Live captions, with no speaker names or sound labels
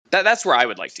That's where I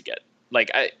would like to get.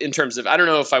 Like, in terms of, I don't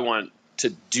know if I want to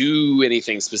do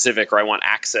anything specific or I want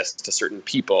access to certain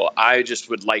people. I just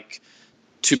would like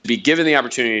to be given the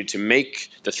opportunity to make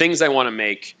the things I want to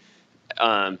make.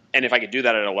 And if I could do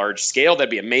that at a large scale, that'd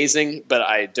be amazing. But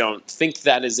I don't think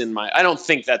that is I don't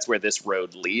think that's where this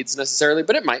road leads necessarily,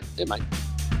 but it might.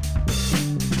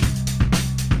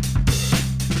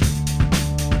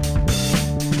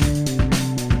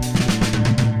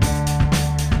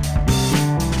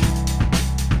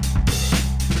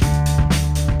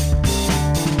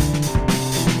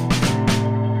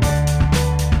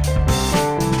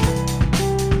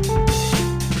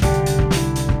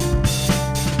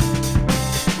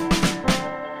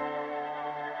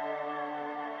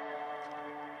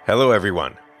 Hello,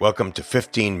 everyone. Welcome to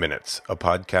 15 Minutes, a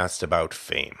podcast about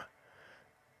fame.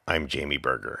 I'm Jamie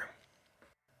Berger.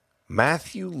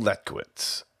 Matthew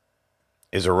Letkowitz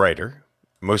is a writer,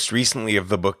 most recently of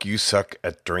the book You Suck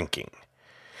at Drinking.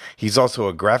 He's also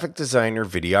a graphic designer,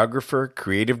 videographer,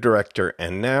 creative director,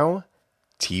 and now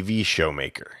TV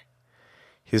showmaker.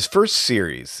 His first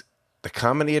series, the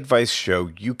comedy advice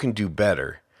show You Can Do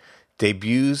Better,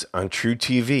 debuts on True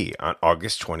TV on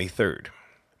August 23rd.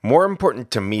 More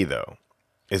important to me, though,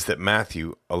 is that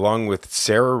Matthew, along with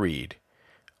Sarah Reed,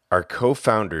 are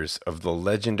co-founders of the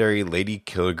legendary Lady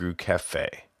Killigrew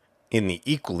Cafe in the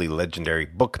equally legendary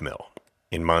Book Mill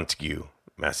in Montague,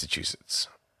 Massachusetts,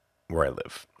 where I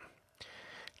live.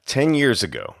 10 years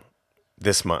ago,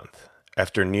 this month,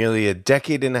 after nearly a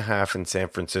decade and a half in San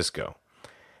Francisco,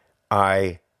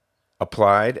 I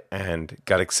applied and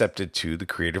got accepted to the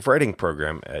creative writing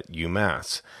program at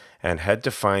UMass and had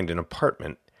to find an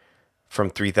apartment from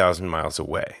 3,000 miles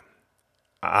away.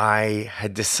 I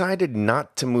had decided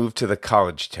not to move to the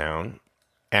college town,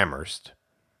 Amherst,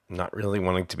 not really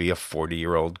wanting to be a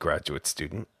 40-year-old graduate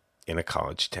student in a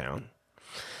college town.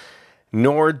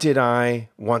 Nor did I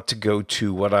want to go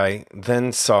to what I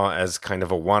then saw as kind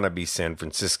of a wannabe San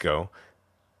Francisco,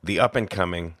 the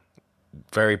up-and-coming,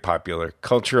 very popular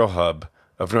cultural hub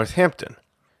of Northampton.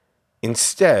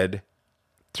 Instead,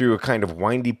 through a kind of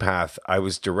windy path, I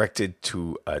was directed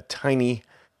to a tiny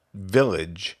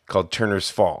village called Turner's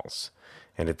Falls.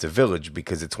 And it's a village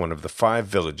because it's one of the 5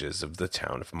 villages of the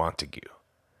town of Montague.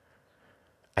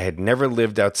 I had never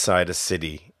lived outside a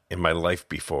city in my life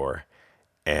before,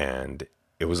 and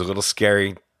it was a little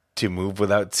scary to move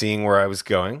without seeing where I was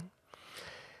going.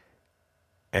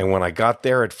 And when I got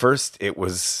there at first, it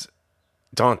was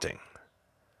daunting.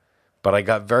 But I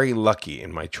got very lucky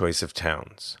in my choice of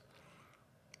towns.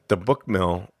 The Book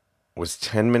Mill was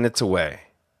 10 minutes away.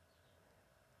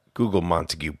 Google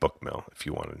Montague Book Mill if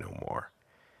you want to know more.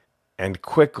 And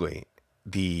quickly,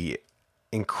 the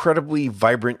incredibly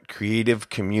vibrant creative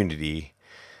community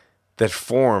that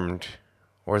formed,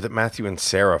 or that Matthew and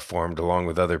Sarah formed along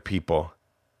with other people,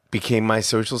 became my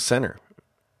social center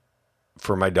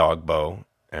for my dog, Bo,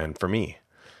 and for me.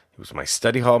 It was my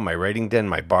study hall, my writing den,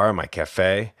 my bar, my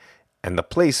cafe, and the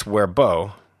place where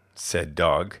Bo, said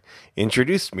dog,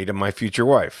 introduced me to my future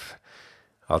wife.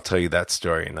 I'll tell you that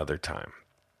story another time.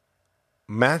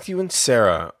 Matthew and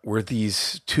Sarah were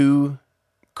these 2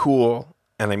 cool,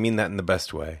 and I mean that in the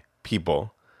best way,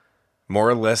 people, more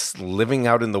or less living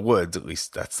out in the woods, at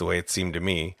least that's the way it seemed to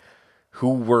me,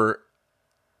 who were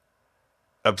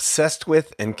obsessed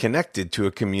with and connected to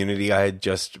a community I had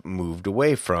just moved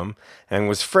away from and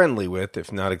was friendly with,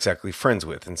 if not exactly friends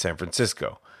with, in San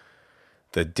Francisco.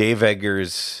 The Dave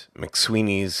Eggers,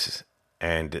 McSweeney's,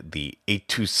 and the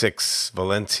 826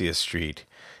 Valencia Street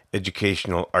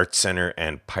Educational Arts Center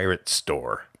and Pirate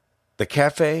Store. The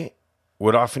cafe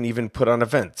would often even put on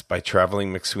events by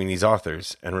traveling McSweeney's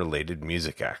authors and related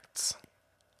music acts.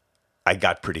 I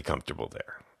got pretty comfortable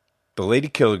there. The Lady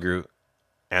Killigrew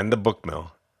and the Book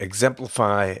Mill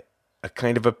exemplify a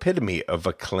kind of epitome of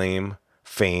acclaim,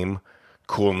 fame,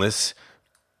 coolness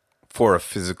for a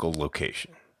physical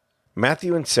location.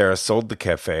 Matthew and Sarah sold the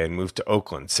cafe and moved to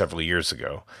Oakland several years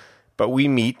ago, but we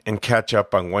meet and catch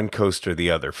up on one coast or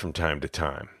the other from time to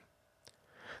time.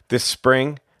 This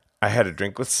spring, I had a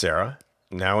drink with Sarah,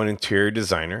 now an interior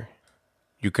designer.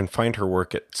 You can find her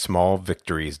work at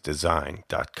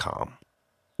smallvictoriesdesign.com.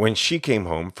 When she came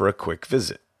home for a quick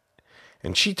visit,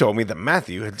 and she told me that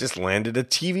Matthew had just landed a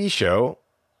TV show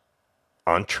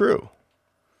on True.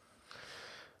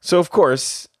 So, of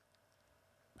course,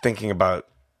 thinking about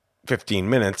 15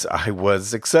 minutes, I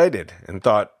was excited and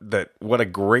thought that what a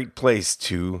great place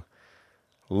to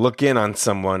look in on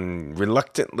someone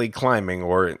reluctantly climbing,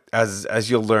 or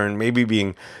as you'll learn, maybe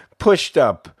being pushed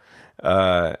up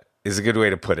is a good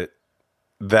way to put it,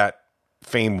 that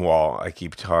fame wall I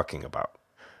keep talking about.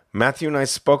 Matthew and I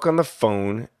spoke on the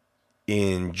phone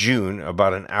in June,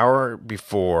 about an hour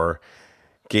before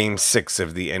Game 6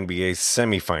 of the NBA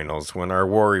semifinals, when our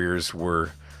Warriors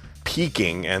were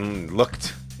peaking and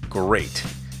looked great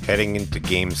heading into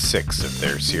Game 6 of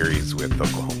their series with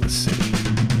Oklahoma City.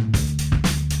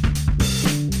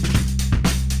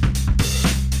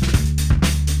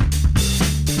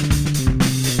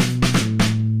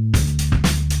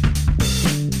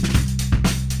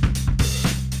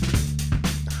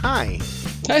 Hi.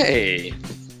 Hey.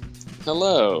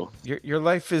 Hello. Your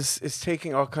life is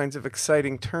taking all kinds of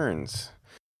exciting turns.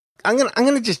 I'm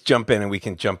gonna just jump in, and we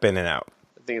can jump in and out.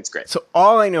 I think it's great. So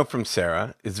all I know from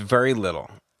Sarah is very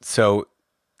little. So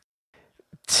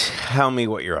tell me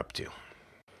what you're up to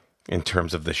in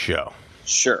terms of the show.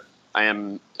 Sure. I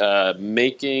am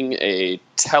making a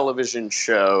television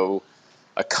show,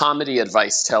 a comedy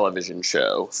advice television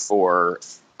show for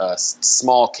a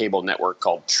small cable network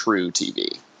called True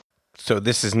TV. So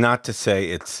this is not to say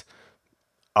it's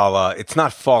it's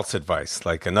not false advice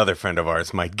like another friend of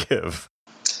ours might give.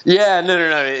 Yeah, no.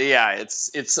 Yeah, it's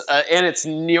and it's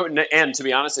near, and to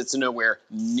be honest, it's nowhere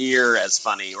near as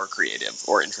funny or creative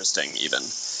or interesting. Even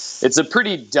it's a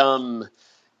pretty dumb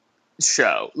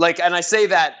show. Like, and I say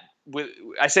that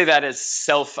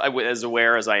as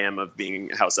aware as I am of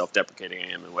being how self-deprecating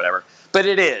I am and whatever. But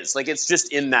it is like it's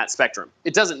just in that spectrum.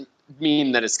 It doesn't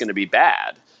mean that it's going to be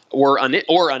bad or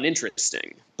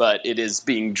uninteresting, but it is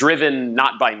being driven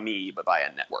not by me but by a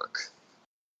network.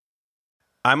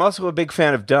 I'm also a big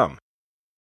fan of dumb.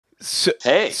 So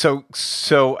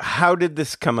how did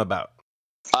this come about?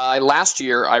 Last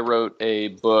year, I wrote a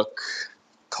book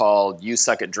called You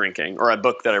Suck at Drinking, or a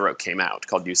book that I wrote came out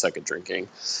called You Suck at Drinking.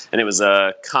 And it was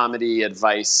a comedy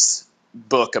advice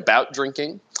book about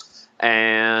drinking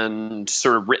and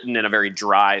sort of written in a very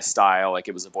dry style, like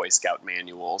it was a Boy Scout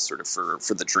manual sort of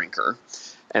for the drinker.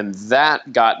 And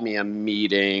that got me a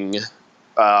meeting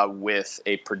with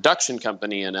a production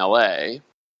company in LA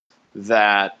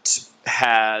that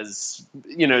has,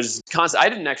 just constant. I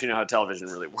didn't actually know how television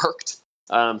really worked,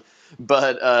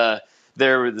 but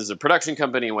there's a production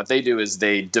company, and what they do is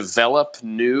they develop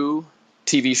new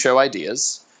TV show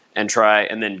ideas and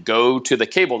then go to the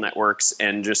cable networks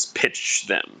and just pitch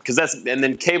them. And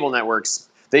then cable networks,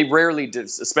 they rarely do,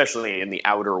 especially in the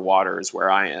outer waters where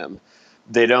I am,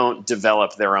 they don't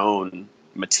develop their own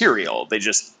material. They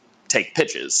just take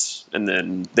pitches, and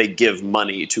then they give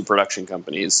money to production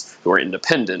companies who are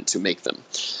independent to make them.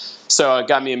 So it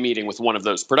got me a meeting with one of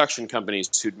those production companies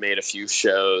who'd made a few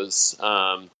shows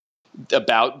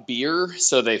about beer.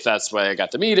 So that's why I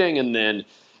got the meeting, and then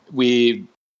we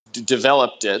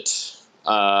developed it.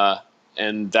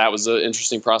 And that was an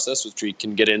interesting process, which we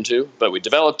can get into. But we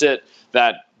developed it.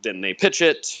 Then they pitched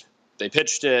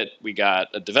it. We got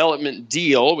a development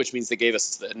deal, which means they gave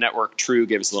us, the network True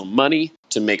gave us a little money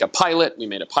to make a pilot. We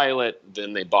made a pilot.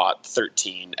 Then they bought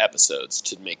 13 episodes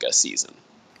to make a season.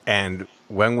 And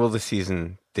when will the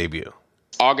season debut?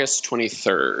 August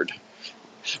 23rd.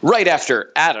 Right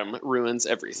after Adam Ruins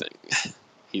Everything.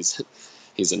 He's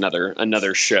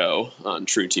another show on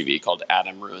True TV called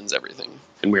Adam Ruins Everything.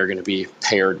 And we're going to be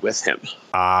paired with him.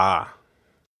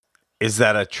 Is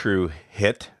that a true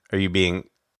hit? Are you being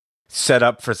set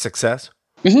up for success?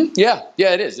 Mm-hmm. Yeah,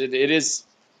 it is. It is.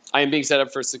 I am being set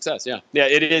up for success. Yeah.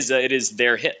 It is. It is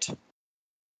their hit.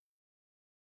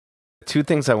 Two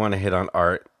things I want to hit on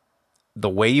are the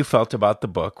way you felt about the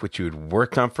book, which you'd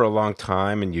worked on for a long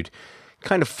time, and you'd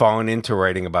kind of fallen into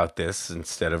writing about this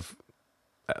instead of,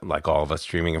 like all of us,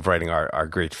 dreaming of writing our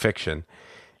great fiction.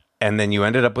 And then you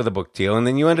ended up with a book deal, and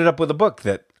then you ended up with a book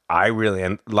that I really,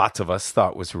 and lots of us,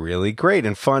 thought was really great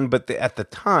and fun, but at the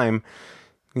time,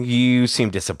 you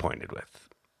seemed disappointed with.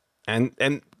 And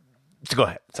so go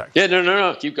ahead. Sorry. Yeah,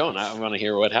 no. Keep going. I want to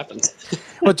hear what happened.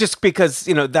 Well, just because,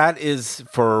 that is,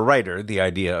 for a writer, the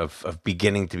idea of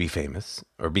beginning to be famous,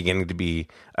 or beginning to be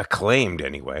acclaimed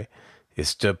anyway,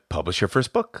 is to publish your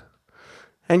first book.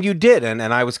 And you did, and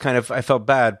I was I felt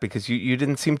bad because you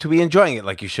didn't seem to be enjoying it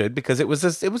like you should, because it was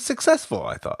successful,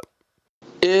 I thought.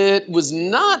 It was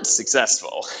not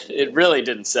successful. It really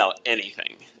didn't sell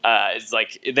anything. It's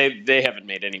like they haven't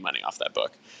made any money off that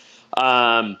book.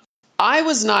 I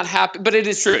was not happy, but it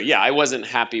is true. Yeah, I wasn't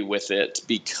happy with it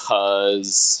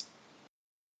because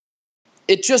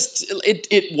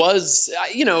it was,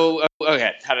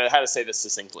 okay, how to say this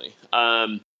succinctly,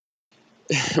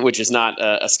 which is not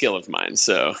a skill of mine.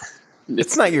 So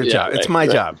it's not your job. Right, it's my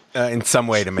job in some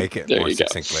way to make it there more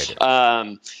succinct later.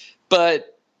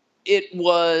 But it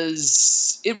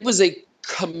was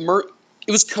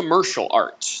commercial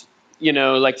art,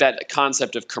 like that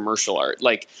concept of commercial art,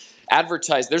 like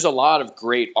there's a lot of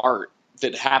great art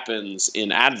that happens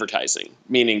in advertising,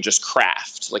 meaning just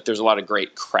craft. Like there's a lot of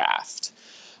great craft.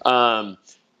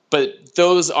 But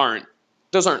those aren't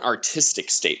artistic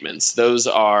statements. Those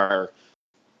are,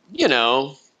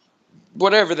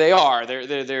 whatever they are,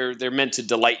 they're meant to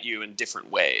delight you in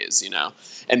different ways,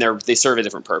 and they serve a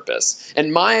different purpose.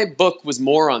 And my book was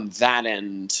more on that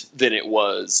end than it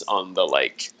was on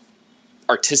the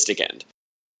artistic end.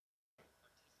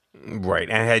 Right.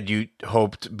 And had you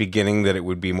hoped beginning that it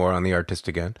would be more on the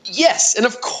artistic end? Yes. And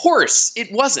of course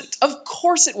it wasn't. Of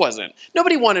course it wasn't.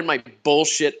 Nobody wanted my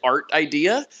bullshit art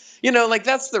idea.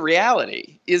 That's the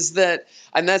reality is that,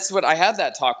 and that's what I had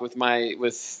that talk with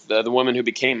the woman who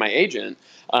became my agent.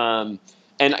 And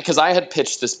because I had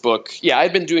pitched this book,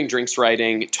 I'd been doing drinks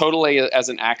writing totally as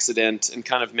an accident and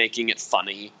kind of making it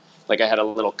funny. Like I had a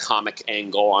little comic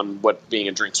angle on what being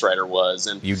a drinks writer was.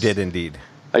 And you did indeed.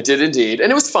 I did indeed.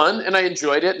 And it was fun and I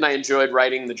enjoyed it and I enjoyed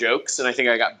writing the jokes. And I think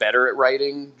I got better at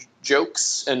writing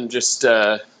jokes and just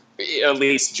at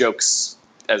least jokes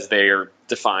as they are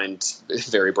defined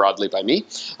very broadly by me.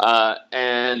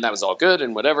 And that was all good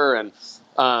and whatever. And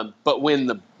but when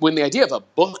the idea of a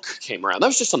book came around, that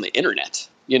was just on the internet,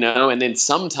 and then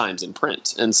sometimes in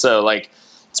print. And so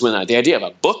it's when the idea of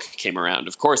a book came around.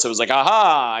 Of course, it was like,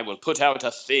 aha, I will put out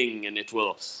a thing and it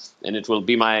will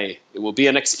be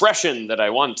an expression that I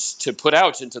want to put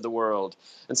out into the world.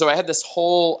 And so I had this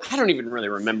whole, I don't even really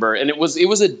remember. And it was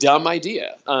a dumb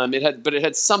idea. It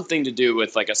had something to do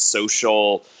with like a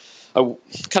social, kind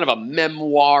of a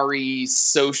memoir-y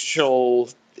social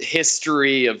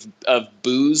history of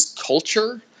booze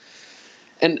culture.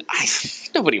 And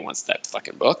nobody wants that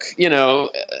fucking book,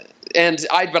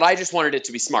 but I just wanted it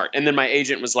to be smart. And then my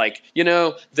agent was like,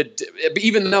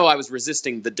 even though I was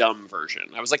resisting the dumb version,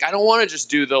 I was like, I don't want to just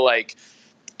do the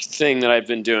thing that I've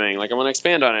been doing. Like I want to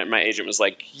expand on it. And my agent was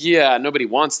like, yeah, nobody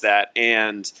wants that.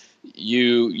 And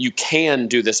you can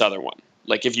do this other one.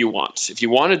 Like if you want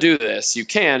to do this, you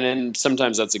can. And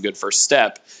sometimes that's a good first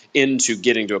step into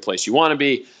getting to a place you want to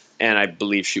be. And I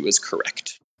believe she was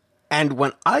correct. And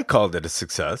when I called it a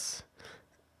success,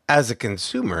 as a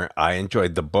consumer, I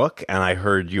enjoyed the book and I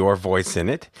heard your voice in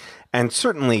it. And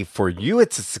certainly for you,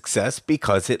 it's a success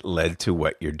because it led to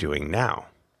what you're doing now.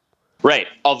 Right.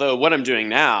 Although what I'm doing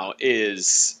now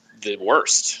is the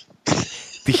worst.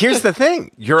 Here's the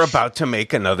thing. You're about to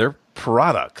make another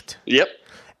product. Yep.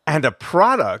 And a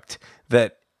product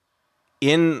that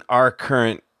in our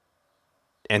current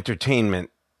entertainment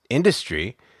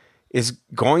industry is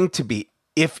going to be,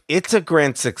 if it's a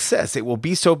grand success, it will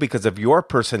be so because of your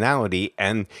personality.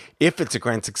 And if it's a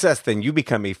grand success, then you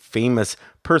become a famous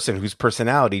person whose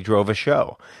personality drove a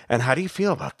show. And how do you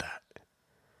feel about that?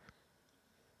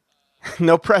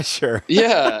 No pressure.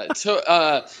 Yeah,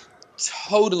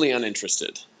 totally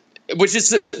uninterested, which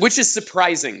is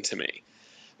surprising to me,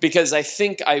 because I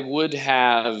think I would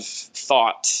have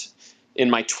thought in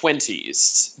my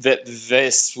 20s that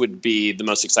this would be the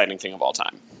most exciting thing of all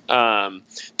time.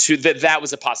 That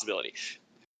was a possibility.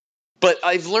 But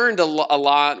I've learned a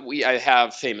lot. I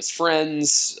have famous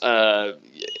friends,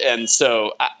 and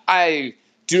so I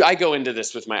go into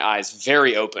this with my eyes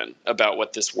very open about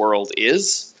what this world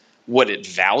is, what it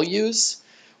values,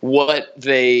 what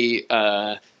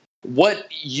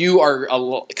you are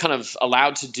kind of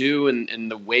allowed to do,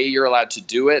 and the way you're allowed to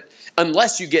do it,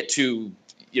 unless you get to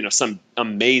some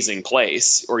amazing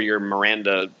place or you're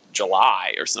Miranda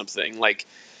July or something like.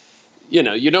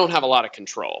 You don't have a lot of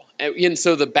control. And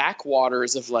so the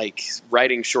backwaters of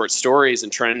writing short stories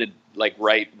and trying to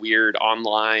write weird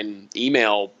online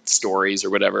email stories or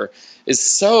whatever is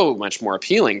so much more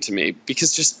appealing to me,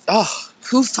 because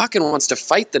who fucking wants to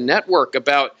fight the network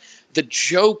about the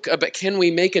joke about, can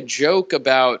we make a joke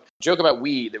about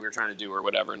weed that we were trying to do or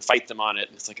whatever and fight them on it?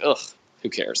 And it's like, who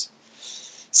cares?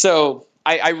 So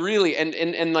I really,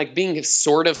 and being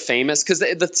sort of famous, because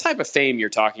the type of fame you're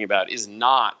talking about is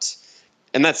not,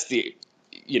 and that's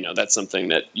that's something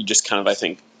that you just kind of, I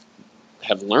think,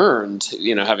 have learned,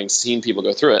 having seen people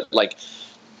go through it.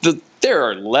 There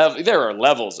are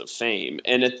levels of fame,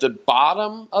 and at the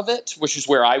bottom of it, which is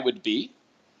where I would be.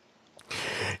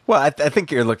 Well, I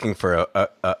think you're looking for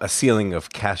a ceiling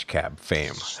of Cash Cab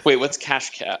fame. Wait, what's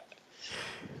Cash Cab?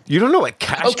 You don't know what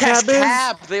Cash Cab is?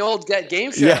 Cab, the old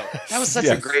game show. Yes, that was such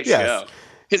a great show.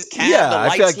 His cab, the I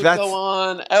lights would go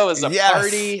on. Oh, it was a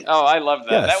party. Oh, I love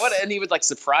that. Yes. And he would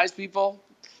surprise people.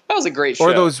 That was a great show.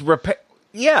 Or those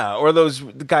or those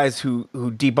guys who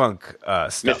debunk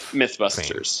stuff.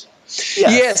 Mythbusters.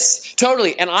 Yes,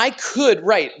 totally. And I could,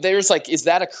 there's is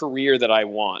that a career that I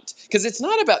want? Because it's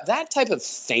not about that type of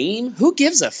fame. Who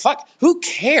gives a fuck? Who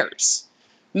cares?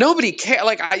 nobody care.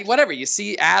 Like, whatever, you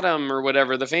see Adam or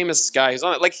whatever, the famous guy who's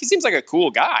on it, like, he seems like a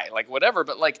cool guy, like, whatever,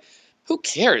 but like, who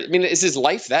cares? I mean, is his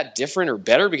life that different or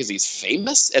better because he's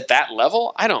famous at that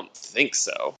level? I don't think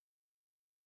so.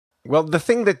 Well, the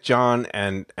thing that John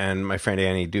and my friend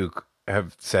Annie Duke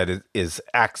have said is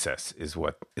access is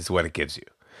what it gives you.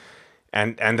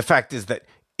 And the fact is that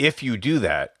if you do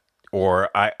that, or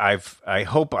I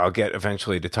hope I'll get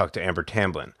eventually to talk to Amber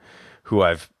Tamblyn, who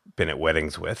I've been at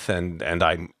weddings with, and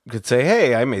I could say,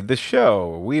 hey, I made this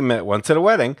show. We met once at a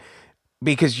wedding,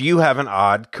 because you have an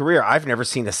odd career. I've never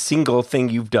seen a single thing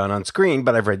you've done on screen,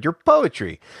 but I've read your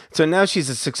poetry. So now she's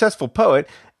a successful poet,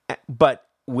 but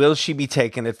will she be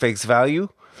taken at face value?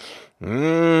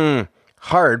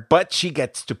 Hard, but she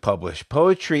gets to publish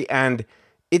poetry, and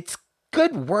it's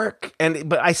good work.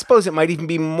 But I suppose it might even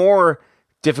be more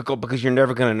difficult because you're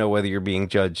never going to know whether you're being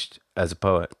judged as a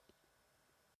poet.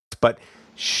 But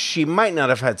she might not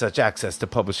have had such access to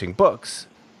publishing books.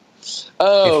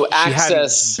 Oh, if she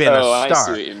access. Hadn't been a star. I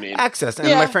see what you mean. Access. And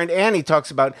my friend Annie talks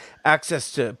about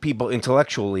access to people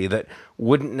intellectually that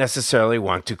wouldn't necessarily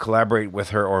want to collaborate with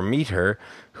her or meet her,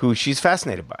 who she's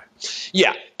fascinated by.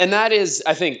 Yeah. And that is,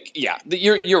 I think,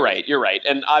 you're right. You're right.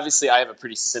 And obviously I have a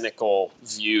pretty cynical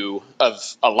view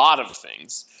of a lot of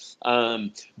things.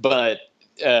 But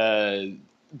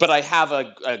I have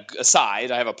a side,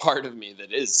 I have a part of me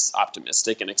that is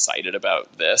optimistic and excited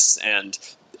about this. And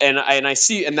I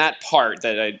see in that part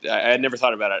that I had never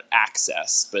thought about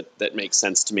access, but that makes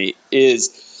sense to me,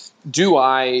 is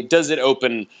does it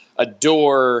open a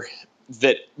door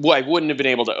that I wouldn't have been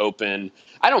able to open?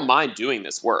 I don't mind doing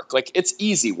this work. Like, it's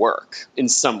easy work in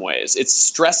some ways. It's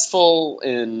stressful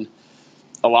in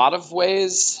a lot of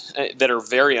ways that are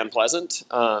very unpleasant.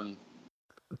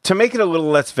 To make it a little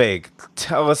less vague,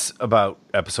 tell us about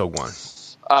episode 1.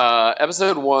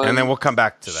 Episode 1. And then we'll come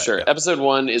back to that. Sure. Yeah. Episode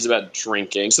 1 is about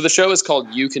drinking. So the show is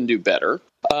called You Can Do Better.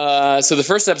 So the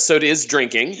first episode is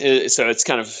drinking. So it's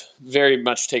kind of very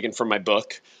much taken from my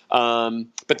book.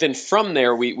 But then from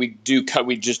there, we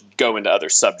just go into other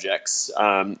subjects.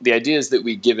 The idea is that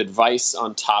we give advice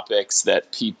on topics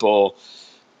that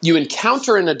you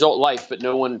encounter in adult life, but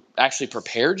no one actually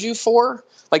prepared you for,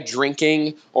 like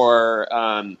drinking or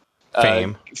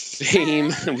fame.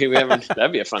 We haven't.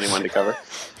 That'd be a funny one to cover.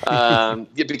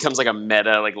 It becomes like a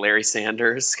meta, like Larry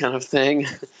Sanders kind of thing.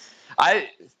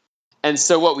 And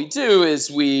so what we do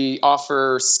is we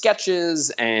offer sketches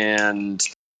and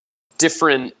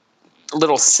different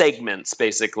little segments,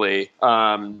 basically,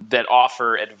 that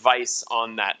offer advice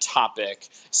on that topic.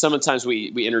 Sometimes we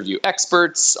interview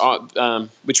experts.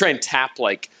 We try and tap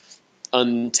like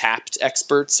untapped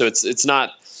experts. So it's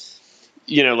not,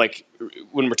 like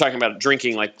when we're talking about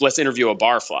drinking, like let's interview a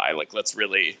barfly. Like let's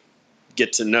really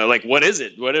get to know, like, what is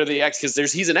it? What are the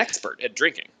because he's an expert at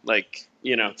drinking, like,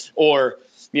 or.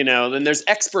 Then there's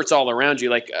experts all around you.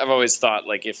 Like I've always thought,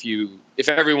 like if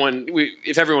everyone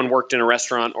worked in a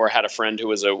restaurant or had a friend who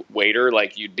was a waiter,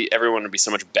 like everyone would be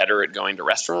so much better at going to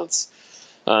restaurants.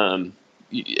 And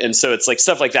so it's like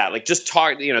stuff like that. Like just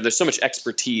talk. There's so much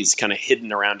expertise kind of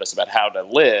hidden around us about how to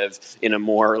live in a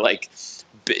more like,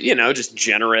 just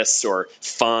generous or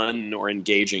fun or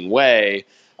engaging way.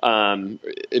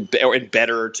 Or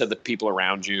better to the people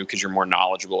around you because you're more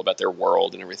knowledgeable about their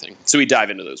world and everything. So we dive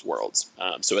into those worlds.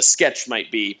 So a sketch might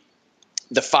be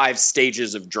the 5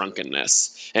 stages of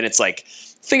drunkenness. And it's like,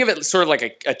 think of it sort of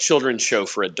like a children's show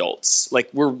for adults.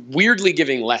 Like we're weirdly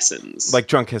giving lessons. Like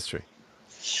Drunk History.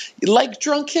 Like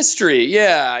Drunk History.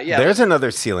 Yeah. There's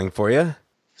another ceiling for you.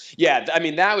 Yeah. I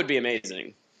mean, that would be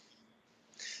amazing.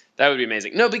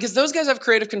 No, because those guys have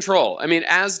creative control. I mean,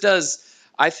 as does...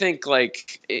 I think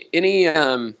like any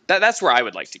that's where I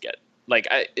would like to get, like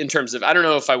in terms of, I don't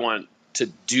know if I want to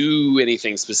do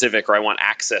anything specific or I want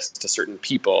access to certain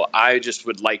people. I just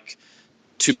would like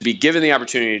to be given the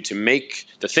opportunity to make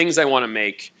the things I want to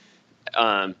make.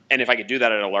 And if I could do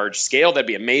that at a large scale, that'd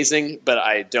be amazing. But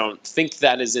I don't think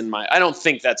that is I don't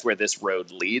think that's where this road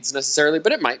leads necessarily,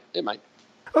 but it might.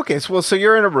 Okay. So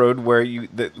you're in a road where you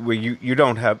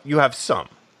have some.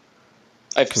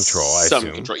 I have control, some I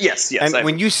assume. control. Yes. And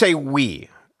when you say we,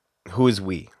 who is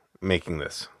we making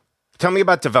this? Tell me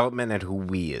about development and who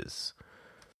we is.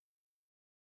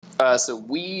 So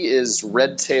we is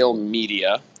Red Tail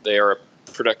Media. They are a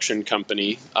production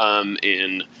company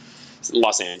in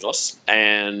Los Angeles.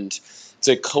 And it's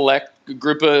a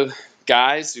group of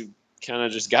guys who kind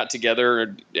of just got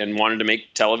together and wanted to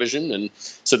make television. And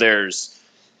so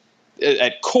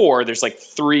at core, there's like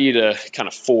 3 to kind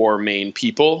of 4 main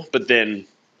people, but then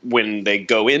when they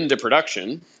go into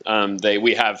production,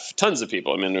 we have tons of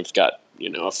people. I mean, we've got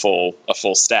a full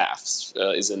staff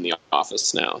is in the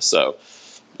office now. So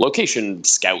location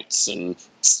scouts and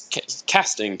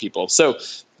casting people. So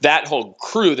that whole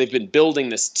crew, they've been building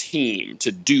this team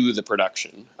to do the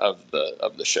production of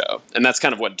the show, and that's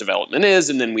kind of what development is.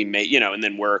 And then we make, and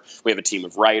then we have a team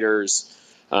of writers.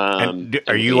 And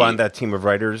are you on that team of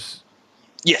writers?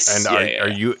 Yes. And are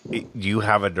you? Do you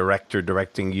have a director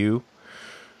directing you?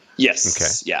 Yes. Okay.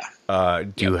 Yeah.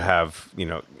 Do you have?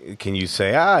 Can you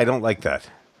say, I don't like that?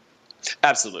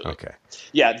 Absolutely. Okay.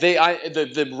 Yeah.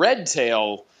 The Red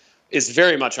Tail is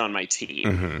very much on my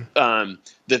team. Mm-hmm.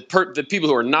 The people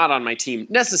who are not on my team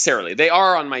necessarily, they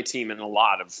are on my team in a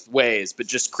lot of ways, but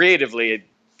just creatively,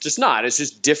 just not. It's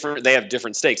just different. They have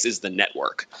different stakes. Is the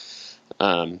network?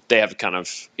 They have kind of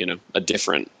a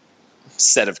different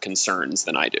set of concerns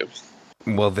than I do.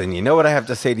 Well, then you know what I have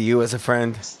to say to you as a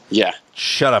friend? Yeah.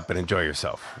 Shut up and enjoy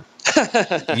yourself.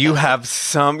 You have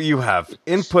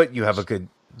input. You have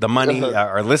the money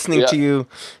are listening to you.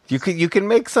 You can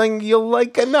make something you'll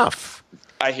like enough.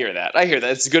 I hear that.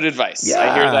 It's good advice. Yeah.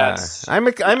 I hear that.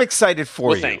 I'm excited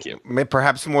for you. Thank you.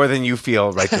 Perhaps more than you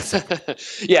feel right this second.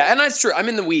 Yeah, and that's true. I'm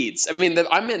in the weeds. I mean,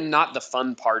 I'm in not the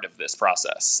fun part of this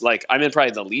process. Like, I'm in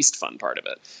probably the least fun part of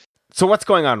it. So what's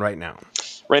going on right now?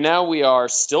 Right now, we are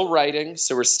still writing,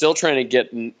 so we're still trying to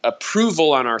get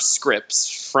approval on our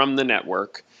scripts from the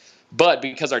network. But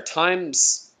because our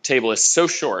times table is so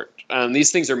short, these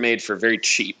things are made for very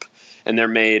cheap, and they're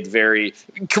made very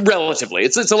relatively.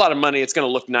 It's a lot of money. It's going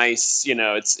to look nice,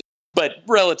 but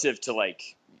relative to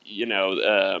like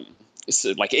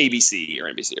ABC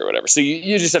or NBC or whatever. So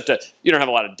you just have to. You don't have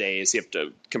a lot of days. You have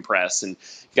to compress, and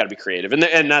you got to be creative.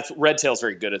 And that's Red Tail's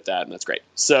very good at that, and that's great.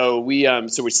 So we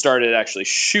started actually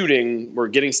shooting. We're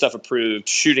getting stuff approved,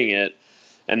 shooting it,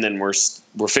 and then we're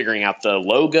figuring out the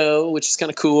logo, which is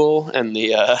kind of cool, and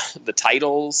the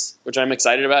titles, which I'm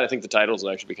excited about. I think the titles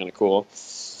will actually be kind of cool.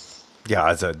 Yeah,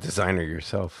 as a designer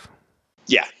yourself.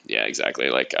 Yeah, exactly.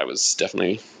 Like, I was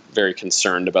definitely very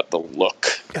concerned about the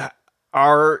look.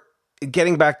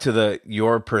 Getting back to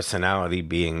your personality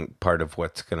being part of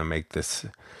what's going to make this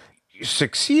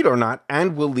succeed or not,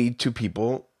 and will lead to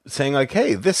people saying like,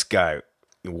 hey, this guy,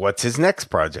 what's his next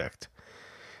project?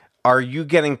 Are you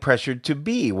getting pressured to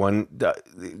be one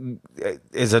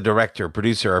as a director,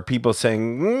 producer? Are people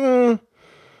saying,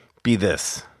 be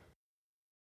this?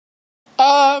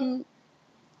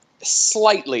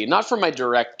 Slightly, not from my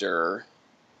director.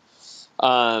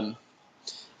 Yeah,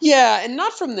 and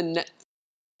not from the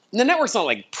network's not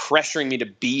like pressuring me to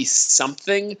be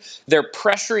something. They're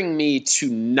pressuring me to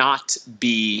not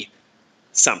be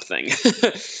something.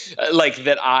 Like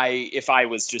that if I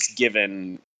was just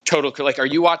given total, like, are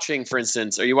you watching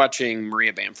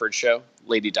Maria Bamford's show,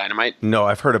 Lady Dynamite? No,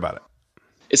 I've heard about it.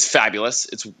 It's fabulous.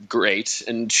 It's great.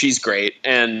 And she's great.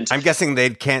 And I'm guessing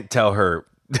they can't tell her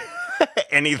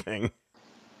anything.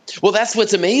 Well, that's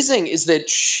what's amazing is that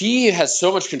she has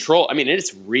so much control. I mean,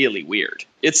 it's really weird.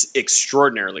 It's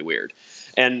extraordinarily weird.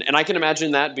 And I can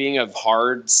imagine that being a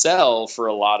hard sell for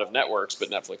a lot of networks, but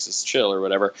Netflix is chill or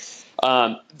whatever.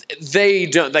 They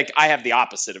don't, like, I have the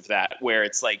opposite of that, where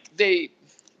it's like they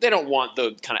don't want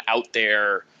the kind of out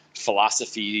there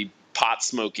philosophy pot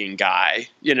smoking guy,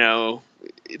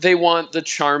 They want the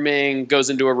charming, goes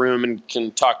into a room and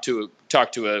can talk to a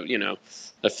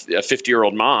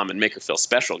 50-year-old mom and make her feel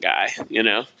special guy,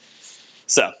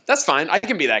 So that's fine. I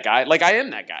can be that guy. Like, I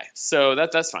am that guy. So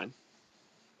that's fine.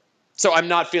 So I'm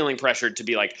not feeling pressured to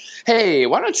be like, hey,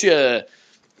 why don't you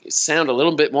sound a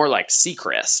little bit more like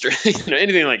Seacrest or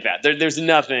anything like that. There's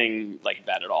nothing like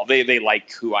that at all. They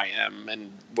like who I am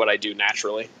and what I do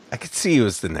naturally. I could see you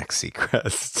as the next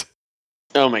Seacrest.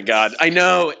 Oh my God. I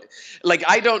know. Like,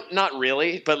 not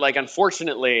really, but like,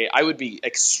 unfortunately, I would be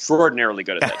extraordinarily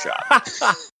good at that job.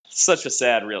 Such a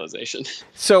sad realization.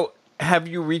 So have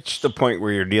you reached the point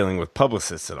where you're dealing with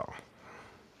publicists at all?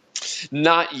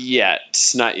 Not yet.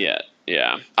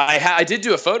 Yeah. I did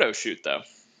do a photo shoot though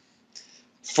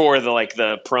for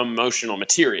the promotional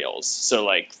materials. So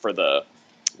like for the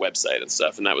website and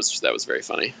stuff. And that was very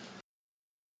funny.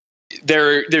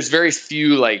 There's very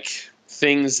few like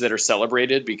things that are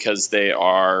celebrated because they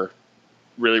are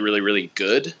really, really, really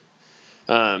good.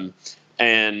 And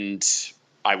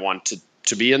I want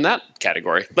to be in that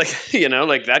category. Like,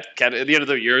 like that at the end of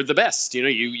the year, you're the best.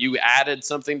 You added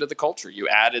something to the culture. You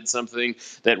added something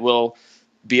that will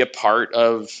be a part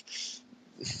of,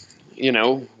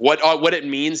 what it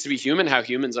means to be human, how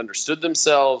humans understood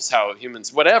themselves, how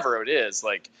humans, whatever it is,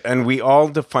 like. And we all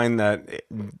define that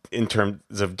in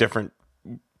terms of different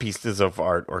pieces of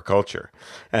art or culture.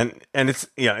 And it's,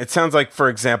 it sounds like, for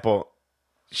example,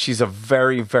 she's a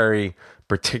very, very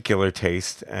particular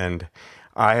taste. And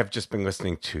I have just been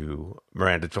listening to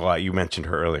Miranda July. You mentioned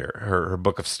her earlier, her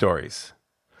book of stories.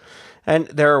 And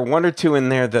there are one or two in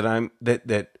there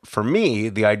that for me,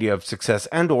 the idea of success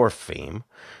and or fame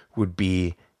would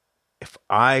be if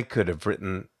I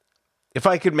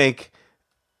could make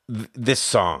this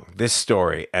song, this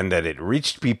story, and that it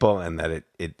reached people and that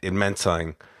it meant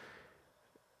something,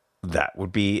 that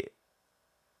would be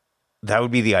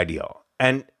the ideal.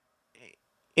 And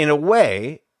in a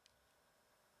way,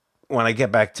 when I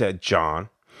get back to John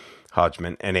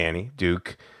Hodgman and Annie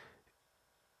Duke,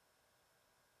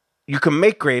 you can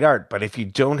make great art, but if you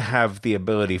don't have the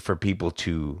ability for people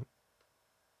to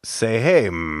say, hey,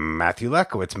 Matthew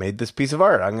Lekowitz made this piece of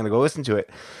art, I'm going to go listen to it,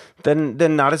 then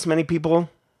not as many people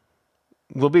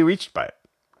will be reached by it.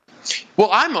 Well,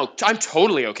 I'm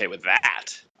totally okay with that.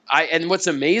 And what's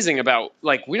amazing about,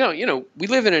 like, we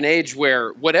live in an age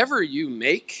where whatever you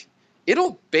make,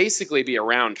 it'll basically be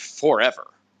around forever.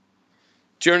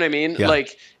 Do you know what I mean? Yeah.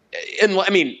 Like,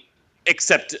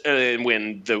 except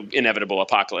when the inevitable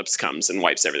apocalypse comes and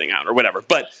wipes everything out or whatever.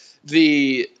 But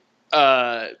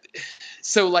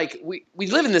so like we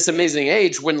live in this amazing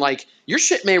age when like your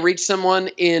shit may reach someone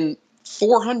in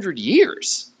 400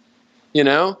 years, you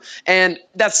know? And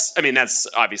that's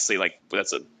obviously like,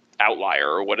 that's an outlier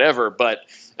or whatever,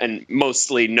 and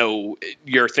mostly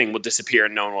your thing will disappear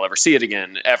and no one will ever see it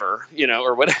again ever, you know,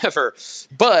 or whatever.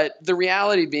 But the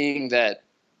reality being that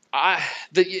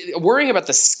worrying about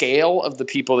the scale of the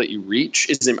people that you reach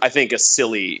is, I think, a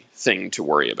silly thing to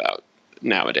worry about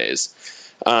nowadays.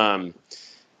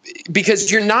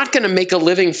 Because you're not going to make a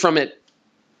living from it.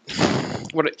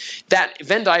 That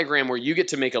Venn diagram where you get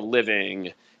to make a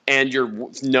living and you're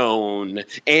known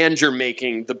and you're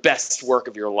making the best work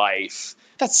of your life,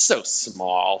 that's so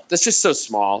small. That's just so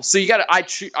small. So you got to,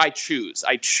 I choose,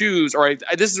 or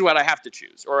this is what I have to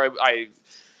choose. Or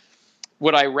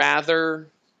would I rather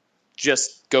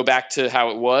just go back to how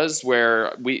it was,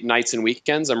 where nights and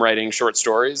weekends I'm writing short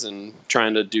stories and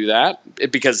trying to do that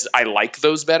because I like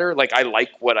those better. Like, I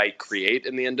like what I create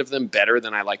in the end of them better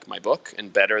than I like my book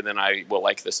and better than I will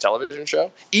like this television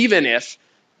show, even if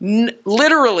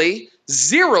literally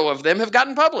zero of them have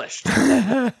gotten published.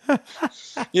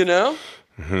 You know?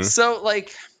 Mm-hmm. So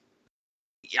like,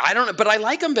 I don't know, but I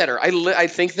like them better. I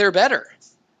think they're better.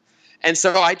 And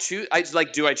so do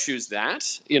I choose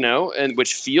that, you know, and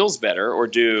which feels better, or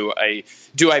do I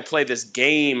play this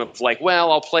game of like,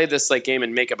 well, I'll play this like game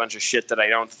and make a bunch of shit that I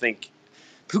don't think,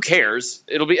 who cares?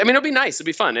 It'll be nice. It'll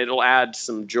be fun. It'll add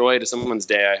some joy to someone's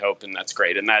day, I hope. And that's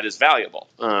great. And that is valuable.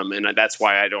 And that's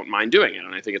why I don't mind doing it.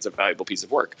 And I think it's a valuable piece of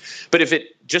work. But if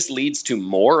it just leads to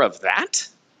more of that,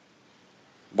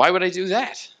 why would I do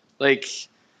that? Like,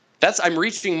 I'm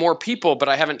reaching more people, but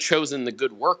I haven't chosen the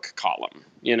good work column,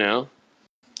 you know?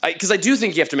 Because I do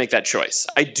think you have to make that choice.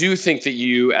 I do think that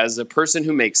you, as a person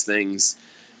who makes things,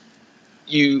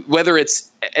 whether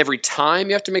it's every time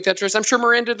you have to make that choice, I'm sure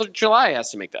Miranda July has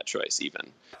to make that choice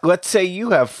even. Let's say you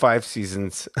have 5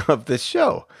 seasons of this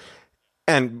show,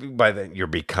 and by then you're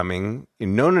becoming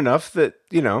known enough that,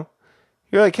 you know,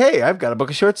 you're like, hey, I've got a book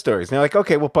of short stories. And they're like,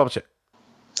 okay, we'll publish it.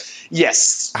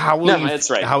 Yes. That's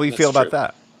right. How will you feel about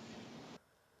that?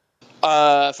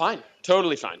 Fine.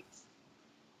 Totally fine.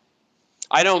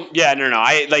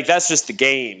 That's just the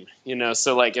game, you know?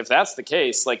 So like, if that's the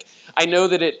case, like, I know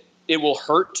that it will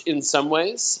hurt in some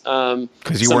ways.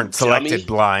 Cause you weren't selected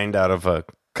blind out of a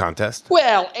contest.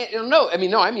 Well, I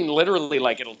mean, literally,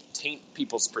 like, it'll taint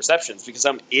people's perceptions because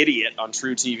some idiot on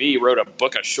True TV wrote a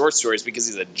book of short stories because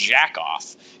he's a jack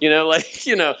off, you know, like,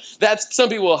 you know, that's, some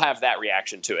people will have that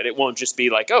reaction to it. It won't just be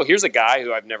like, oh, here's a guy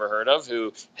who I've never heard of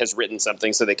who has written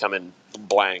something, so they come in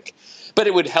blank. But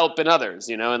it would help in others,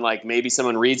 you know, and like maybe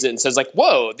someone reads it and says like,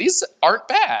 whoa, these aren't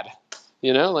bad,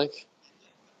 you know, like,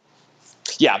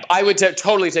 yeah, I would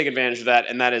totally take advantage of that.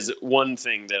 And that is one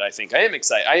thing that I think I am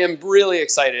excited. I am really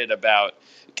excited about.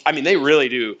 I mean, they really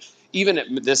do, even at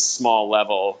this small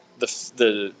level,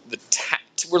 we're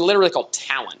literally called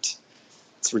talent.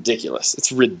 It's ridiculous.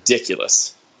 It's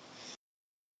ridiculous.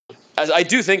 I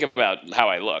do think about how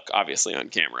I look, obviously, on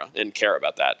camera, and care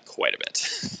about that quite a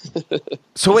bit.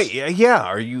 So wait,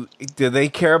 yeah, do they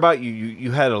care about you?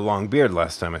 You had a long beard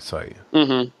last time I saw you.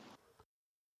 Mm-hmm.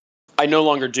 I no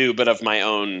longer do, but of my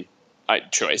own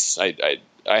choice. I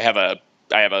have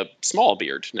a small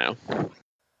beard now.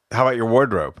 How about your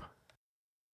wardrobe?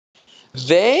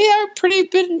 They are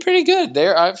been pretty good.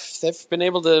 They've been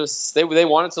able to. They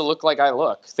wanted to look like I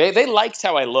look. They liked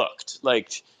how I looked.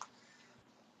 Like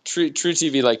True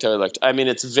TV liked how I looked. I mean,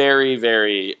 it's very,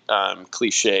 very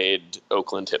cliched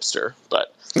Oakland hipster,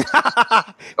 but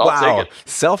I'll take it.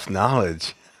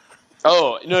 Self-knowledge.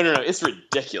 Oh, no. It's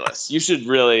ridiculous. You should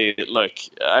really look.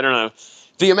 I don't know.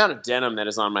 The amount of denim that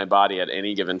is on my body at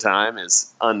any given time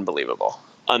is unbelievable.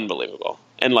 Unbelievable.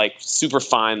 And like super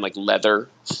fine, like leather.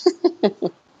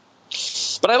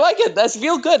 But I like it. That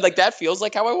feels good. Like that feels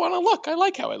like how I want to look. I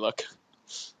like how I look.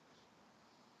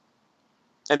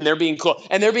 And they're being cool.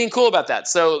 And they're being cool about that.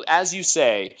 So as you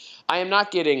say, I am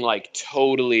not getting like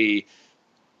totally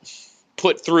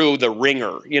put through the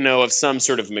ringer, of some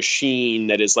sort of machine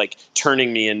that is like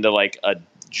turning me into like a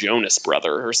Jonas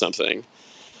brother or something.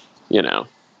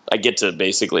 I get to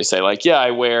basically say like, yeah,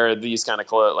 I wear these kind of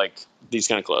clothes,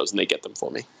 and they get them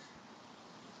for me.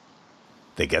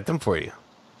 They get them for you.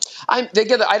 I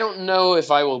don't know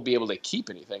if I will be able to keep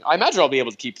anything. I imagine I'll be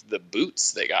able to keep the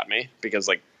boots they got me because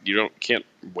like can't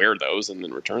wear those and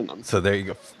then return them. So there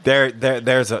you go.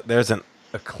 There's a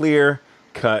clear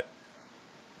cut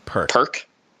perk.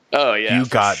 Oh yeah, you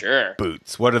got sure.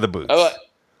 Boots. What are the boots? Oh,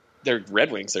 they're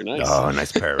Red Wings. They're nice. Oh, a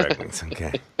nice pair of Red Wings.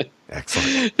 Okay,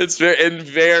 excellent. It's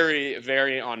very,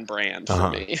 very on brand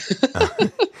for me.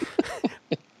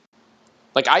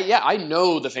 Like I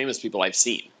know the famous people I've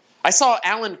seen. I saw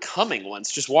Alan Cumming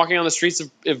once just walking on the streets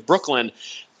of Brooklyn.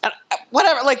 And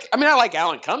whatever, like, I mean, I like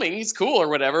Alan Cumming. He's cool or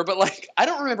whatever, but like, I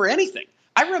don't remember anything.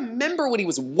 I remember what he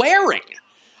was wearing.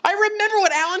 I remember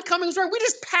what Alan Cumming was wearing. We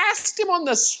just passed him on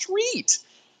the street.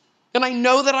 And I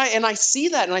know that I see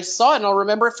that and I saw it and I'll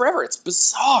remember it forever. It's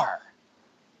bizarre.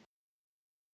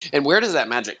 And where does that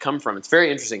magic come from? It's very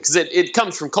interesting because it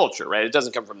comes from culture, right? It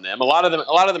doesn't come from them. A lot of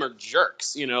them are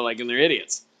jerks, and they're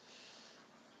idiots.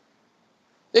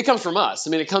 It comes from us. I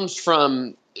mean, it comes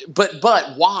from, but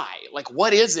why? Like,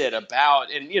 what is it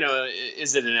about? And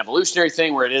is it an evolutionary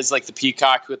thing where it is like the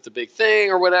peacock with the big thing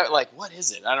or whatever? Like, what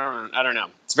is it? I don't know.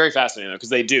 It's very fascinating though because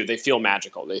they feel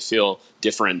magical. They feel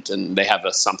different, and they have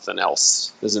a something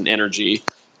else. There's an energy,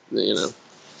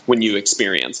 when you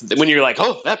experience, when you're like,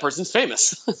 oh, that person's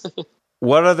famous.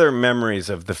 What other memories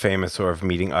of the famous or of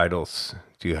meeting idols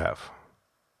do you have?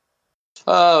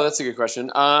 Oh, that's a good question.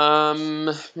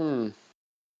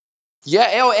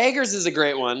 Yeah, Eggers is a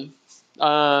great one.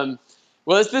 Well,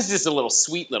 this is just a little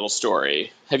sweet little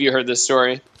story. Have you heard this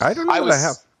story? I don't know. I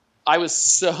have. I was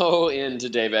so into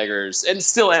Dave Eggers, and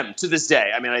still am to this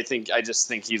day. I mean, I just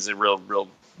think he's a real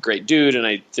great dude, and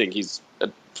I think he's a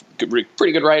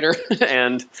pretty good writer.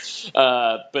 And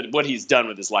but what he's done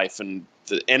with his life and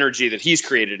the energy that he's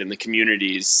created in the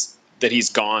communities that he's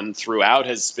gone throughout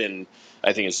has been,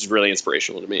 I think, it's just really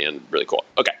inspirational to me and really cool.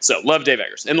 Okay, so love Dave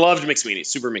Eggers and loved McSweeney,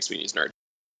 super McSweeney's nerd.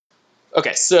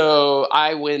 Okay, so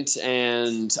I went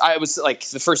and I was like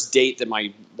the first date that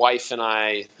my wife and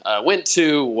I went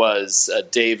to was a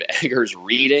Dave Eggers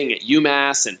reading at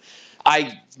UMass, and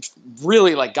I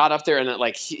really like got up there and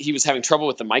like he was having trouble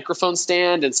with the microphone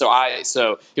stand, and so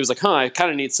he was like, I kind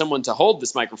of need someone to hold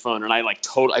this microphone, and I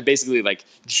basically like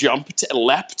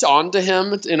leapt onto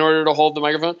him in order to hold the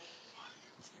microphone.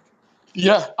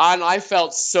 Yeah, and I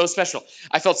felt so special.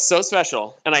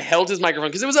 And I held his microphone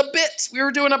because it was a bit. We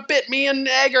were doing a bit, me and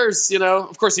Eggers,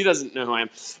 Of course, he doesn't know who I am.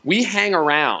 We hang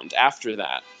around after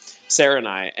that, Sarah and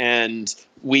I, and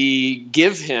we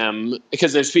give him,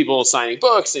 because there's people signing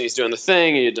books, and he's doing the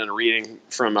thing, and he had done a reading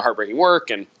from A Heartbreaking Work,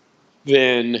 and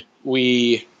then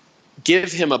we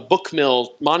give him a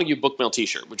Montague Bookmill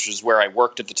t-shirt, which is where I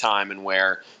worked at the time and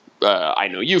where I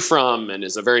know you from, and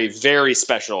is a very, very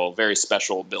special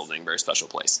building, very special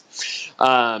place.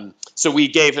 So we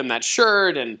gave him that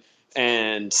shirt and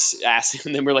asked him,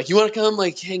 and then we're like, you want to come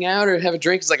like hang out or have a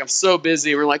drink? He's like, I'm so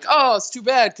busy. We're like, oh, it's too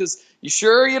bad, because you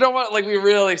sure you don't want, like, we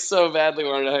really so badly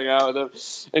wanted to hang out with him.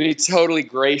 And he totally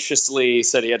graciously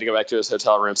said he had to go back to his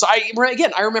hotel room. So I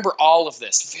remember all of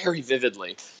this very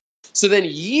vividly. So then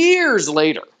years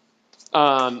later,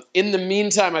 in the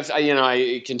meantime,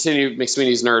 I continued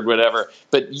McSweeney's nerd, whatever.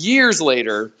 But years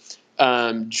later,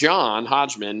 John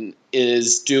Hodgman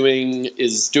is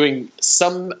doing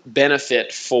some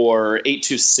benefit for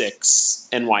 826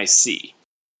 NYC.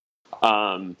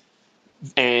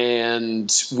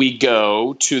 And we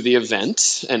go to the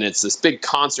event, and it's this big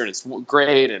concert. It's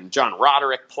great, and John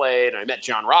Roderick played. And I met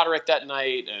John Roderick that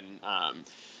night, and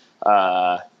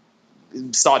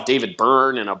saw David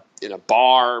Byrne in a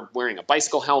bar wearing a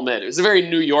bicycle helmet. It was a very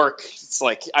New York. It's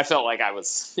like I felt like I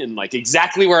was in like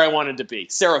exactly where I wanted to be.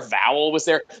 Sarah Vowell was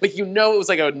there. Like, it was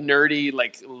like a nerdy,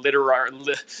 like liberal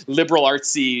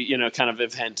artsy, kind of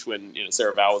event when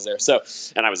Sarah Vowell was there. So,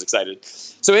 and I was excited.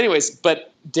 So, anyways,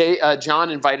 but John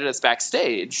invited us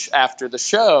backstage after the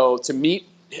show to meet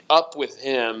up with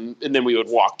him, and then we would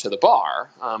walk to the bar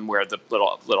where the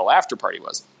little after party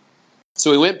was. So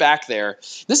we went back there.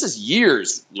 This is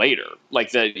years later.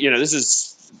 Like this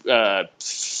is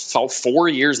 4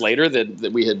 years later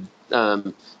that we had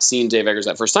seen Dave Eggers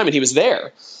that first time, and he was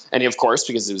there. And of course,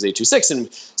 because it was 826. And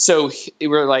so we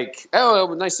were like,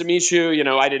 oh, nice to meet you.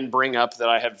 I didn't bring up that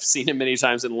I have seen him many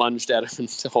times and lunged at him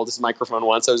to hold his microphone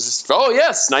once. I was just, oh,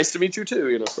 yes, nice to meet you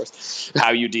too. Of course,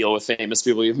 how you deal with famous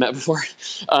people you've met before.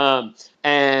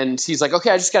 And he's like,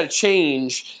 okay, I just got to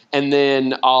change. And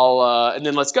then and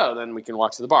then let's go. Then we can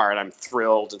walk to the bar. And I'm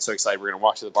thrilled and so excited. We're going to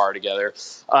walk to the bar together.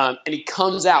 And he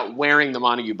comes out wearing the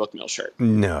Montague Bookmill shirt.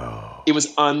 No. It was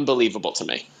unbelievable to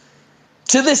me.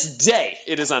 To this day,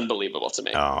 it is unbelievable to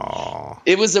me. Oh.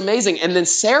 It was amazing. And then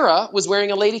Sarah was wearing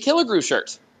a Lady Killigrew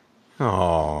shirt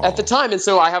at the time. And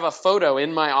so I have a photo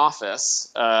in my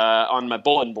office on my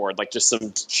bulletin board, like just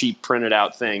some cheap printed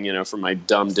out thing, from my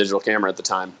dumb digital camera at the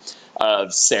time,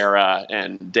 of Sarah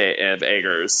and Dave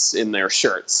Eggers in their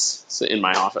shirts in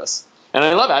my office. And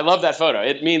I love it. I love that photo.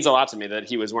 It means a lot to me that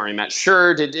he was wearing that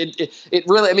shirt. It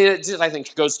really, I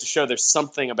think goes to show there's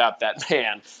something about that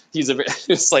man.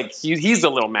 It's like he's a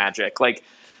little magic. Like,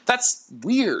 that's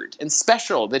weird and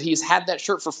special that he's had that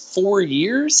shirt for 4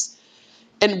 years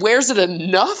and wears it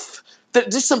enough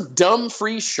that just some dumb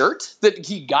free shirt that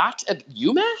he got at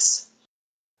UMass.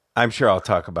 I'm sure I'll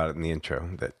talk about it in the intro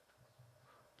that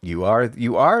you are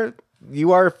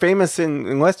famous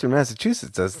in Western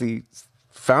Massachusetts as the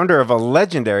founder of a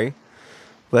legendary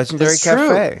cafe.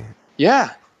 True.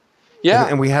 Yeah.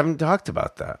 And we haven't talked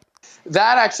about that.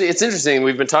 That actually, it's interesting.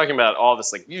 We've been talking about all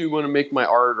this, like, you want to make my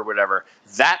art or whatever.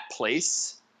 That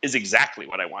place is exactly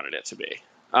what I wanted it to be.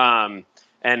 And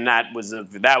that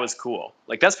was cool.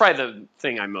 Like, that's probably the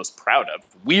thing I'm most proud of.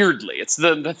 Weirdly, it's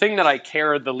the thing that I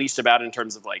care the least about in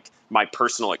terms of like my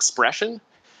personal expression.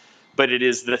 But it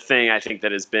is the thing I think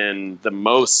that has been the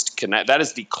most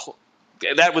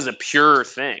that was a pure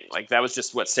thing. Like, that was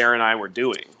just what Sarah and I were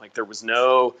doing. Like, there was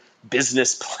no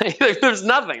business play. There's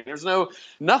nothing. There's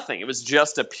nothing. It was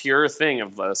just a pure thing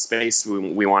of the space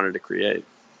we wanted to create.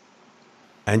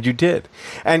 And you did.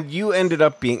 And you ended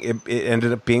up being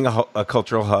a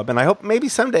cultural hub. And I hope maybe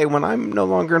someday when I'm no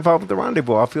longer involved with the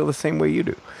Rendezvous, I'll feel the same way you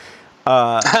do.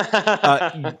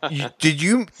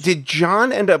 Did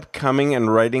John end up coming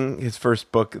and writing his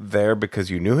first book there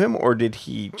because you knew him, or did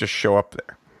he just show up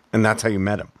there? And that's how you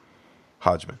met him,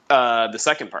 Hodgman. The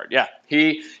second part, yeah.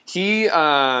 We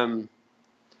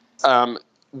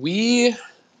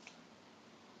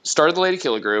started the Lady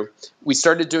Killigrew. We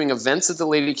started doing events at the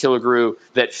Lady Killigrew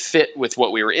that fit with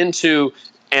what we were into,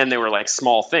 and they were like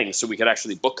small things, so we could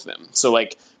actually book them. So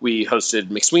like we hosted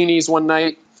McSweeney's one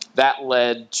night. That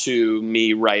led to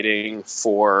me writing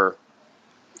for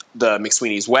the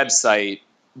McSweeney's website,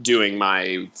 doing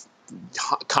my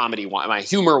my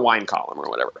humor wine column or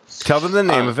whatever. Tell them the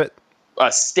name of it.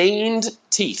 Stained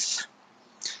Teeth,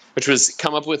 which was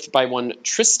come up with by one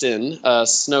Tristan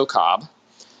Snowcobb.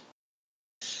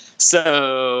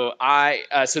 But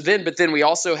then we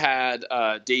also had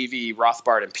Davey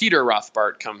Rothbart and Peter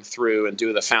Rothbart come through and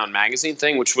do the Found Magazine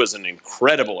thing, which was an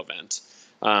incredible event.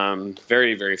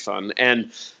 Very, very fun.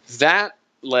 And that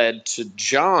led to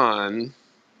John,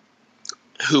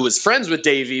 who was friends with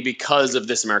Davey because of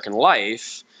This American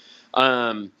Life.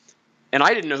 And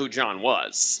I didn't know who John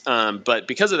was. But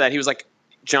because of that, he was like,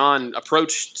 John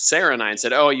approached Sarah and I and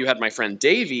said, oh, you had my friend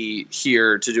Davey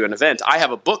here to do an event. I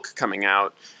have a book coming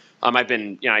out. I've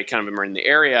been, I kind of am in the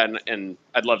area and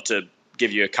I'd love to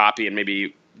give you a copy and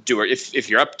maybe if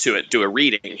you're up to it, do a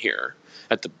reading here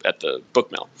at the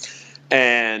book mill.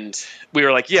 And we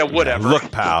were like, yeah, whatever.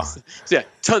 Look, pal. Yeah,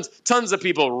 tons of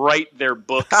people write their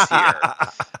books here.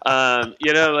 But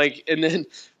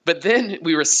then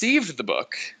we received the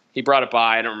book. He brought it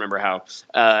by. I don't remember how.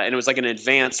 And it was like an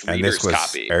advanced reader's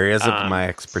copy. Areas of my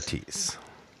expertise.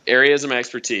 Areas of my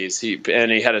expertise. He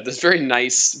had this very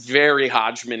nice, very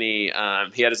Hodgman-y.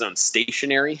 He had his own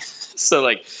stationery, so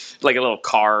like a little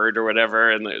card or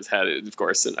whatever, and it had, of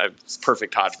course, and it's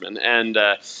perfect Hodgman.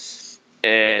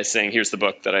 And saying, here's the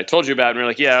book that I told you about. And we're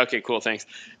like, yeah, okay, cool, thanks.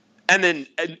 And then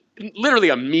literally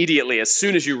immediately, as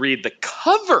soon as you read the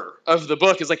cover of the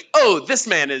book, it's like, oh, this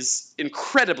man is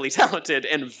incredibly talented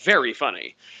and very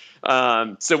funny.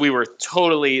 So we were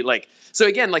totally like, so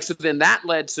again, so then that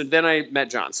led, so then I met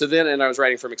John. And I was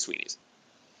writing for McSweeney's.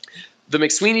 The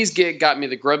McSweeney's gig got me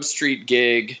the Grub Street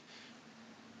gig.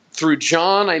 Through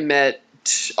John, I met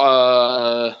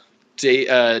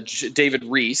David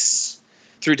Reese.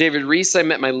 Through David Reese, I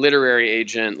met my literary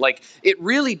agent. Like, it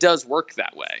really does work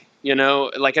that way,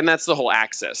 and that's the whole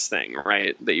access thing,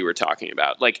 right, that you were talking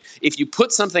about. Like, if you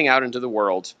put something out into the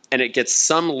world and it gets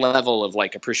some level of,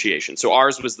 appreciation. So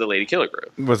ours was the Lady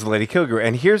Killigrew.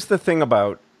 And here's the thing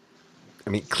about,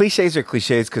 cliches are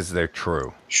cliches because they're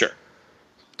true. Sure.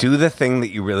 Do the thing that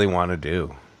you really want to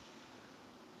do.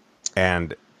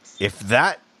 And if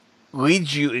that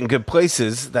leads you in good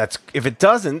places, if it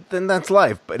doesn't, then that's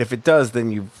life. But if it does,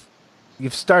 then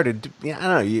you've started, I don't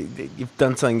know, you've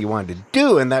done something you wanted to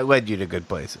do, and that led you to good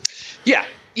places. Yeah,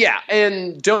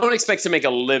 and don't expect to make a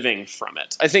living from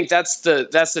it. I think that's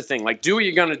the thing. Like, do what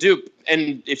you're going to do,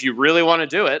 and if you really want to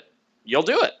do it, you'll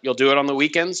do it. You'll do it on the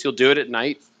weekends. You'll do it at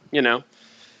night,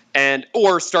 and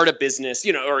or start a business,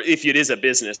 or if it is a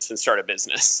business, then start a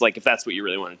business. Like, if that's what you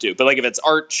really want to do. But like, if it's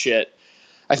art shit,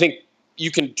 I think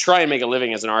you can try and make a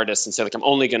living as an artist and say, like, I'm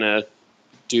only going to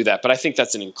do that. But I think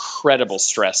that's an incredible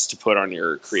stress to put on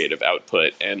your creative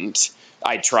output. And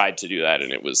I tried to do that,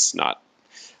 and it was not.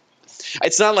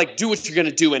 It's not like do what you're going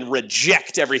to do and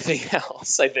reject everything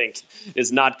else, I think,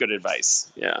 is not good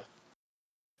advice. Yeah.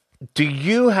 Do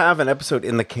you have an episode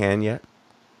in the can yet?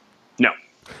 No.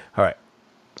 All right.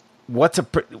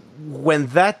 When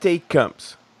that date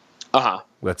comes,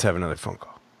 let's have another phone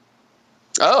call.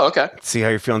 Oh, okay. See how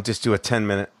you're feeling. Just do a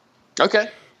 10-minute. Okay.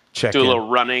 Check do a in. little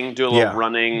running. Do a little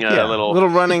running. A little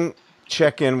running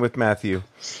check in with Matthew.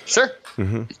 Sure.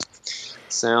 Mm-hmm.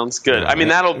 Sounds good. I mean,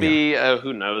 that'll be,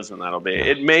 who knows when that'll be.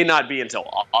 It may not be until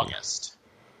August.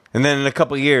 And then in a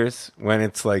couple of years, when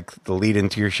it's like the lead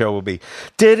into your show will be,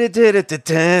 yeah,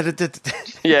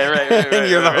 right. And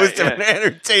you're the host of an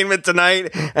Entertainment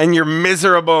Tonight, and you're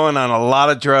miserable and on a lot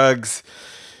of drugs.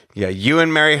 Yeah, you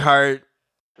and Mary Hart.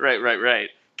 Right.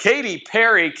 Katy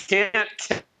Perry can't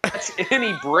catch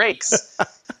any breaks.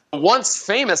 Once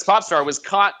famous pop star was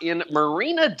caught in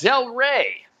Marina Del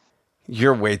Rey.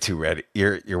 You're way too ready.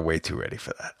 You're way too ready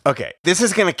for that. Okay, this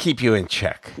is going to keep you in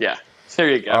check. Yeah, there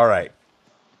you go. All right,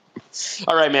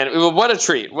 man. Well, what a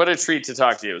treat! What a treat to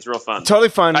talk to you. It was real fun. Totally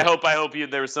fun. I hope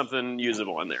there was something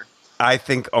usable in there. I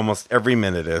think almost every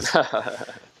minute is. All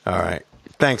right.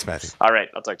 Thanks, Matthew. All right,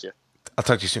 I'll talk to you. I'll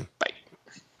talk to you soon. Bye.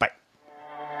 Bye.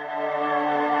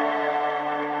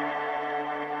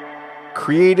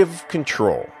 Creative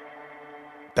control.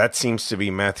 That seems to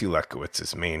be Matthew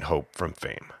Letkowitz's main hope from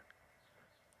fame.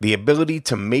 The ability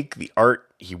to make the art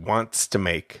he wants to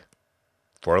make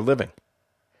for a living.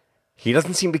 He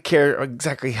doesn't seem to care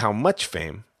exactly how much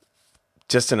fame,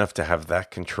 just enough to have that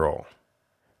control.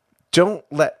 Don't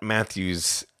let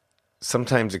Matthew's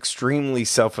sometimes extremely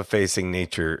self-effacing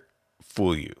nature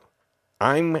fool you.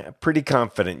 I'm pretty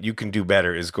confident You Can Do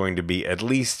Better is going to be at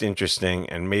least interesting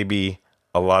and maybe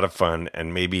a lot of fun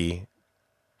and maybe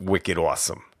wicked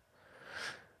awesome.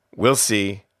 We'll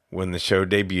see when the show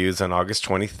debuts on August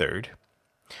 23rd,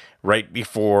 right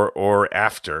before or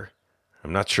after,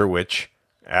 I'm not sure which,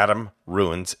 Adam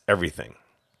Ruins Everything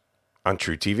on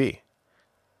True TV.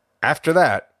 After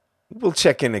that, we'll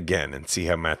check in again and see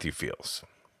how Matthew feels.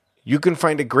 You can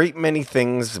find a great many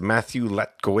things Matthew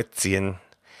Letkowitzian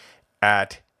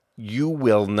at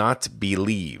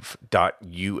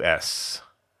youwillnotbelieve.us.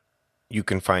 You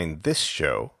can find this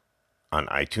show on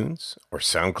iTunes or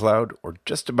SoundCloud or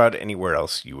just about anywhere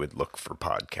else you would look for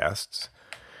podcasts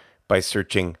by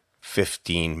searching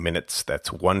 15 Minutes. That's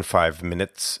 15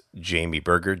 Minutes, Jamie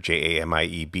Berger,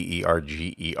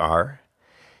 JamieBerger.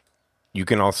 You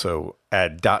can also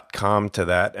add .com to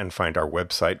that and find our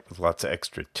website with lots of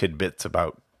extra tidbits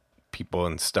about people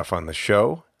and stuff on the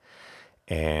show.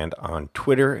 And on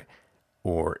Twitter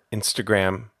or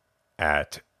Instagram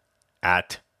at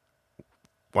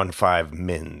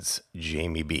 15mins,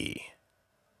 Jamie B.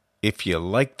 If you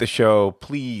like the show,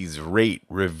 please rate,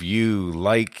 review,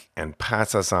 like, and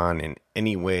pass us on in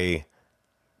any way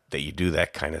that you do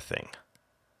that kind of thing.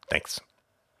 Thanks.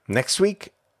 Next week,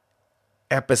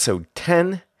 episode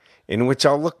 10, in which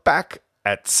I'll look back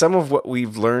at some of what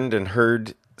we've learned and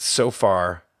heard so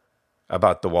far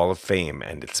about the Wall of Fame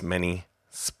and its many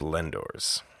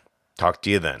splendors. Talk to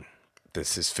you then.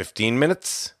 This is 15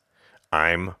 Minutes.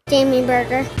 I'm Jamie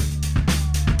Berger.